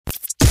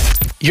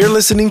You're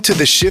listening to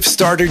the Shift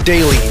Starter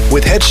Daily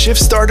with head shift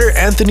starter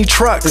Anthony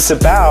Trucks. It's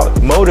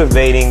about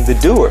motivating the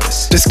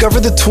doers. Discover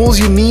the tools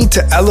you need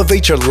to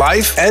elevate your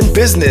life and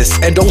business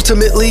and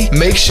ultimately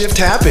make shift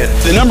happen.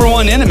 The number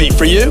one enemy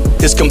for you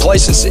is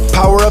complacency.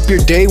 Power up your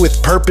day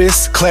with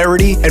purpose,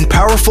 clarity, and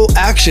powerful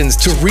actions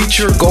to reach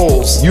your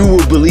goals. You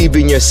will believe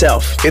in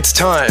yourself. It's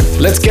time.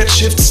 Let's get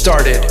shift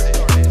started.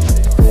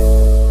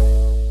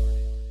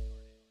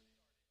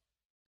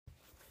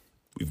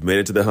 We've made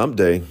it to the hump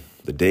day,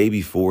 the day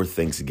before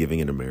Thanksgiving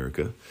in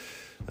America,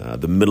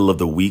 the middle of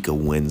the week, a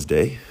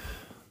Wednesday.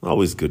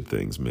 Always good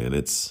things, man.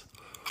 It's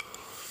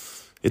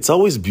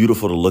always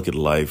beautiful to look at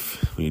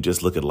life when you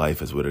just look at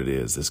life as what it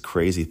is. This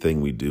crazy thing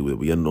we do that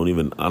we don't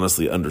even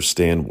honestly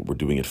understand what we're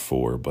doing it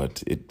for,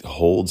 but it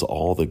holds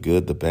all the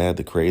good, the bad,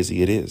 the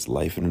crazy. It is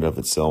life in and of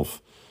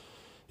itself.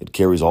 It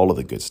carries all of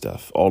the good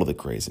stuff, all of the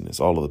craziness,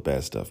 all of the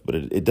bad stuff, but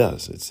it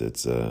does. It's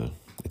a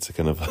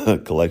kind of a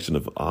collection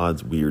of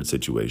odd, weird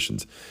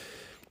situations.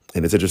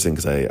 And it's interesting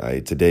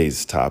because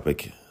today's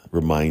topic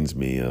reminds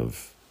me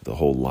of the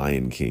whole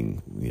Lion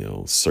King,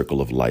 circle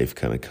of life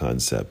kind of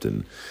concept.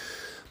 And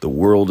the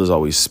world is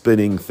always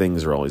spinning,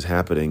 things are always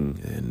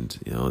happening,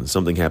 and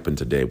something happened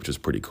today, which is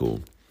pretty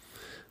cool.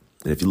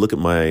 And if you look at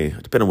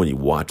depending on when you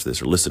watch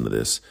this or listen to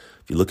this,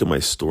 if you look at my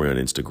story on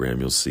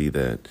Instagram, you'll see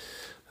that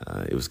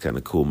it was kind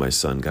of cool. My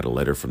son got a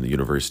letter from the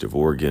University of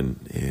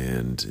Oregon,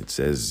 and it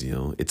says,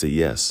 it's a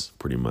yes,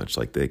 pretty much,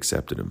 like they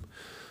accepted him.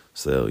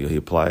 So he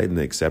applied, and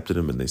they accepted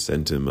him, and they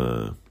sent him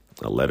a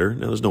letter.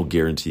 Now, there's no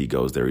guarantee he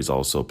goes there. He's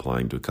also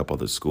applying to a couple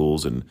other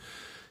schools, and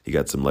he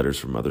got some letters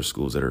from other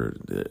schools that are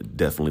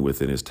definitely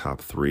within his top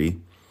 3.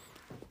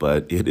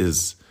 But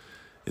it's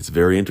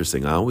very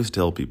interesting. I always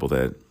tell people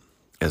that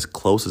as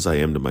close as I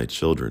am to my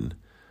children,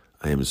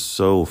 I am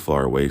so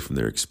far away from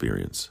their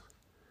experience.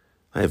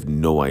 I have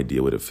no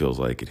idea what it feels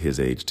like at his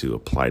age to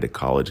apply to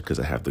college because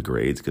I have the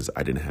grades, because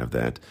I didn't have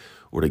that,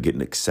 or to get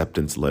an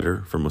acceptance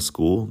letter from a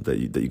school that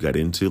you got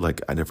into. Like,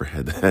 I never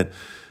had that.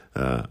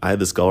 I had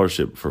the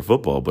scholarship for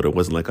football, but it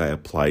wasn't like I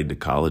applied to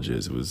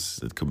colleges. It was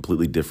a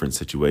completely different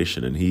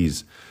situation. And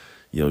he's,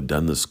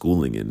 done the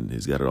schooling, and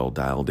he's got it all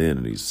dialed in,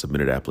 and he's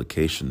submitted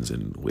applications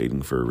and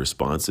waiting for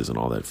responses and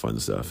all that fun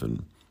stuff.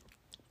 And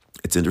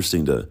it's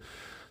interesting to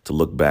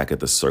look back at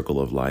the circle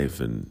of life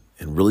and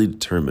really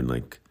determine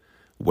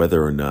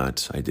whether or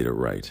not I did it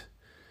right.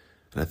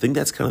 And I think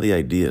that's kind of the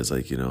idea. Is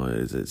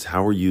it's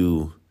how are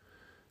you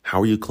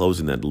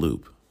closing that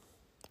loop?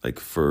 Like,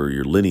 for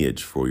your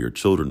lineage, for your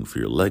children, for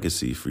your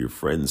legacy, for your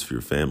friends, for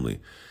your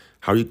family,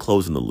 how are you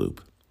closing the loop?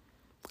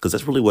 Because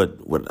that's really what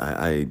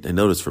I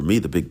noticed for me,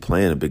 the big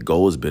plan, a big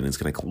goal has been, is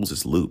can I close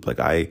this loop? Like,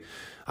 I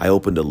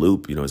opened a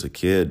loop, as a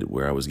kid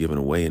where I was given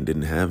away and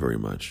didn't have very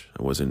much.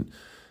 I wasn't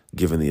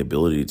given the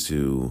ability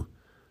to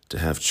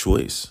have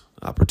choice,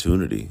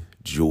 opportunity,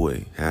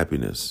 joy,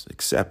 happiness,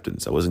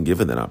 acceptance. I wasn't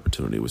given that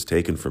opportunity. It was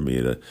taken from me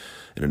at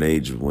an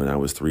age when I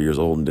was 3 years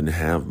old and didn't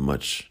have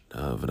much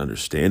of an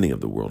understanding of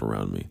the world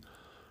around me.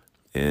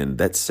 And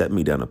that set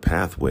me down a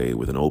pathway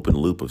with an open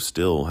loop of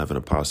still having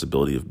a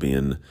possibility of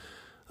being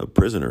a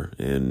prisoner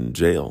in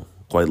jail.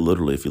 Quite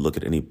literally, if you look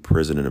at any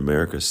prison in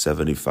America,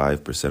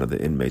 75% of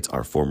the inmates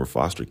are former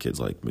foster kids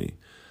like me.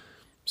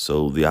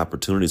 So the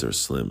opportunities are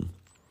slim.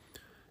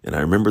 And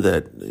I remember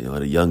that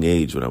at a young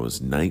age, when I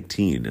was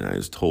 19, and I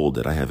was told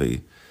that I have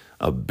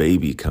a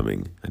baby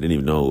coming. I didn't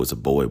even know it was a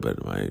boy,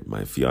 but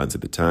my fiance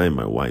at the time,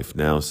 my wife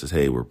now, says,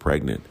 "Hey, we're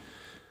pregnant."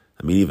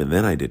 I mean, even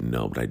then I didn't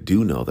know, but I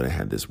do know that I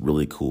had this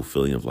really cool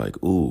feeling of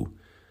ooh,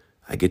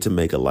 I get to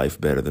make a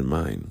life better than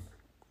mine.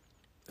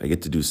 I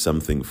get to do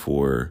something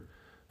for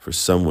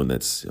someone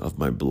that's of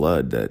my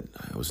blood that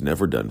was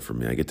never done for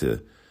me. I get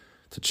to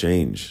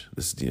change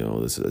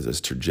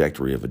this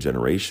trajectory of a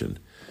generation,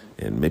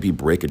 and maybe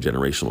break a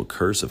generational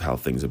curse of how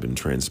things have been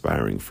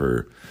transpiring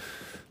for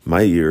my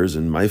years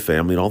and my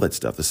family and all that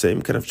stuff. The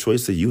same kind of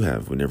choice that you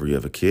have whenever you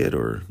have a kid,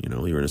 or,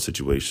 you're in a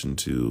situation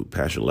to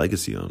pass your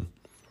legacy on.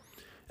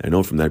 And I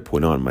know from that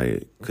point on,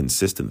 my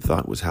consistent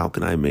thought was, how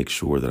can I make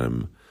sure that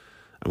I'm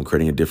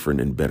creating a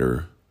different and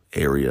better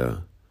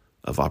area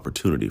of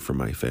opportunity for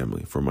my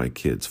family, for my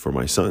kids, for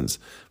my sons,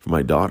 for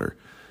my daughter.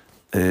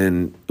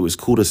 And it was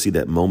cool to see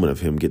that moment of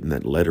him getting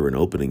that letter and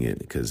opening it,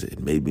 because it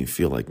made me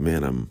feel like,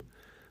 man, I'm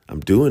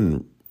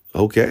doing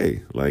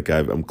okay. Like,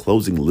 I'm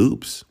closing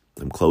loops.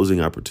 I'm closing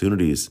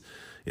opportunities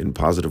in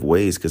positive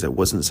ways, because that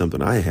wasn't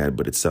something I had,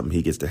 but it's something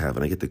he gets to have.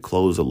 And I get to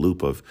close a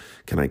loop of,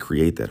 can I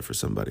create that for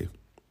somebody?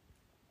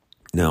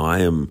 Now, I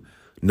am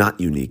not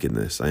unique in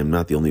this. I am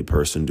not the only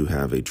person to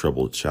have a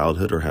troubled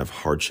childhood or have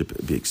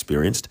hardship be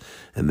experienced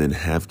and then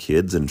have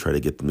kids and try to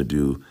get them to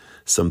do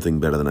something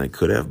better than I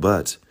could have.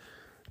 But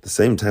at the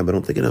same time, I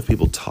don't think enough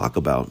people talk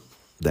about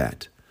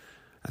that.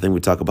 I think we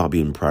talk about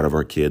being proud of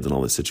our kids and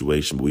all this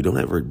situation, but we don't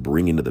ever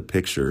bring into the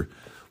picture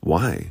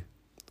why.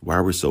 Why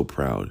are we so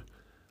proud?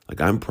 Like,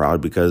 I'm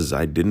proud because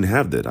I didn't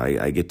have that.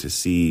 I get to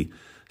see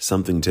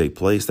something take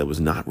place that was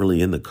not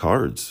really in the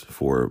cards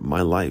for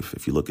my life,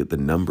 if you look at the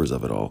numbers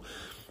of it all.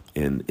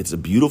 And it's a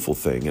beautiful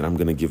thing, and I'm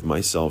going to give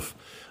myself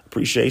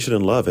appreciation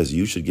and love, as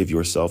you should give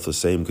yourself the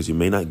same, because you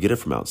may not get it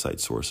from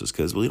outside sources,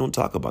 because we don't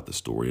talk about the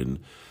story and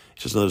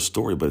it's just another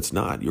story, but it's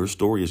not. Your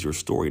story is your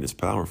story and it's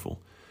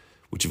powerful.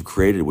 What you've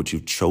created, what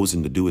you've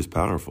chosen to do is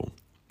powerful.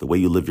 The way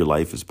you live your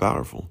life is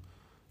powerful,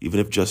 even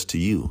if just to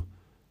you.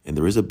 And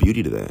there is a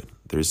beauty to that.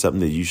 There is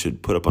something that you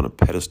should put up on a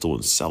pedestal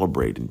and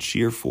celebrate and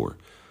cheer for.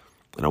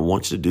 And I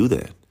want you to do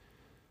that.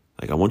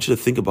 Like, I want you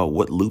to think about,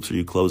 what loops are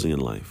you closing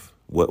in life?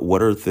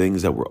 What are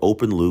things that were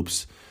open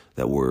loops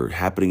that were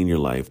happening in your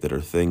life that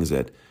are things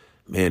that,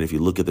 man, if you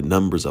look at the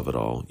numbers of it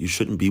all, you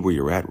shouldn't be where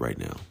you're at right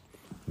now.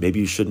 Maybe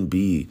you shouldn't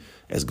be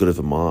as good of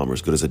a mom or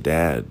as good as a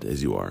dad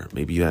as you are.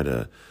 Maybe you had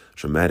a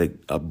traumatic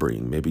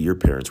upbringing. Maybe your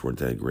parents weren't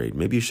that great.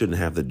 Maybe you shouldn't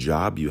have the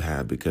job you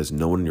have because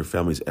no one in your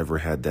family's ever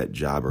had that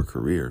job or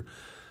career.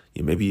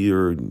 Maybe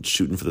you're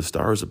shooting for the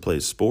stars to play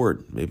a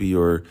sport. Maybe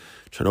you're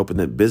trying to open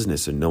that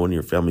business and no one in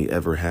your family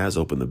ever has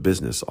opened the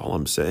business. All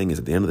I'm saying is,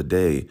 at the end of the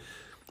day,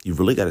 you've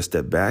really got to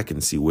step back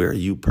and see, where are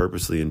you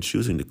purposely and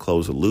choosing to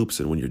close the loops?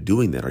 And when you're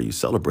doing that, are you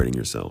celebrating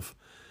yourself?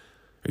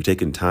 Are you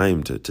taking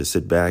time to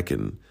sit back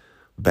and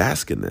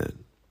bask in that?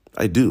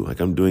 I do. Like,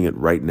 I'm doing it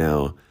right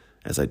now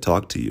as I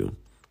talk to you.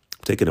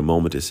 I'm taking a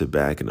moment to sit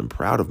back, and I'm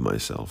proud of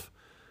myself.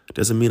 It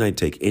doesn't mean I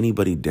take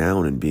anybody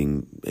down and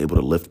being able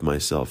to lift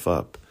myself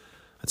up.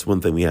 That's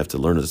one thing we have to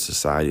learn as a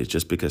society. Is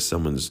just because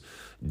someone's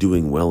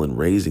doing well and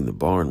raising the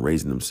bar and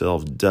raising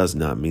themselves does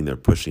not mean they're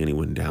pushing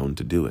anyone down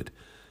to do it.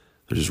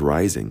 They're just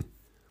rising.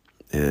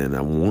 And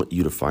I want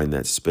you to find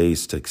that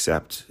space to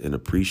accept and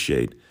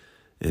appreciate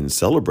and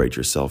celebrate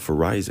yourself for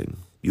rising.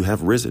 You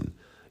have risen.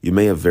 You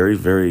may have very,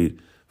 very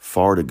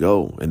far to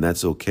go, and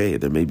that's okay.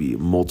 There may be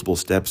multiple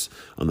steps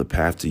on the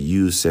path to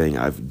you saying,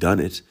 I've done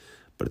it.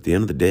 But at the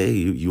end of the day,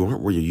 you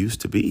aren't where you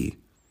used to be.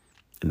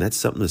 And that's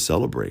something to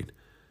celebrate.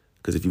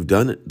 Because if you've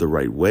done it the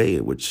right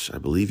way, which I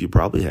believe you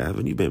probably have,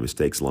 and you've made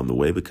mistakes along the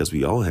way because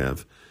we all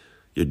have,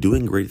 you're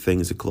doing great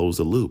things to close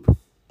the loop.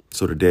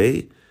 So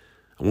today,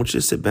 I want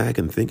you to sit back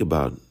and think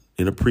about,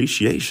 in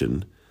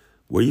appreciation,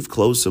 where you've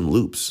closed some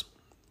loops,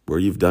 where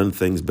you've done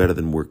things better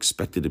than were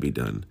expected to be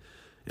done,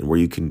 and where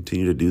you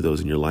continue to do those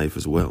in your life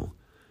as well.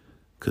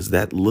 Because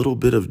that little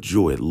bit of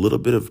joy, a little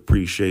bit of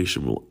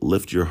appreciation will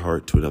lift your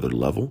heart to another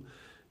level,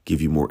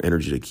 give you more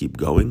energy to keep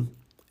going,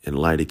 and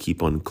allow you to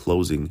keep on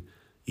closing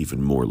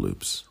even more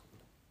loops.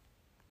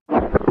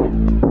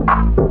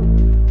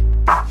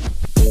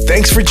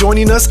 Thanks for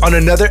joining us on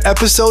another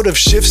episode of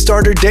Shift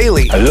Starter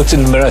Daily. I looked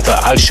in the mirror, I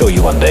thought, I'll show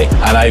you one day,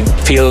 and I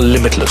feel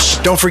limitless.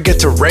 Don't forget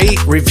to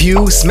rate,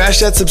 review,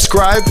 smash that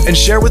subscribe, and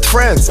share with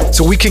friends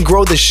so we can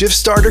grow the Shift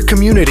Starter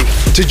community.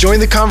 To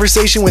join the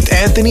conversation with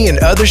Anthony and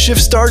other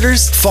Shift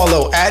Starters,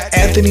 follow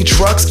 @Anthony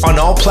Trucks on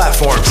all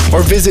platforms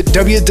or visit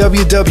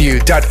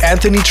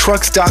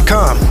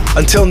www.anthonytrucks.com.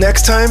 Until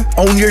next time,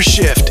 own your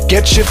shift,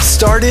 get shift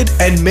started,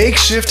 and make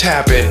shift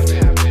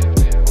happen.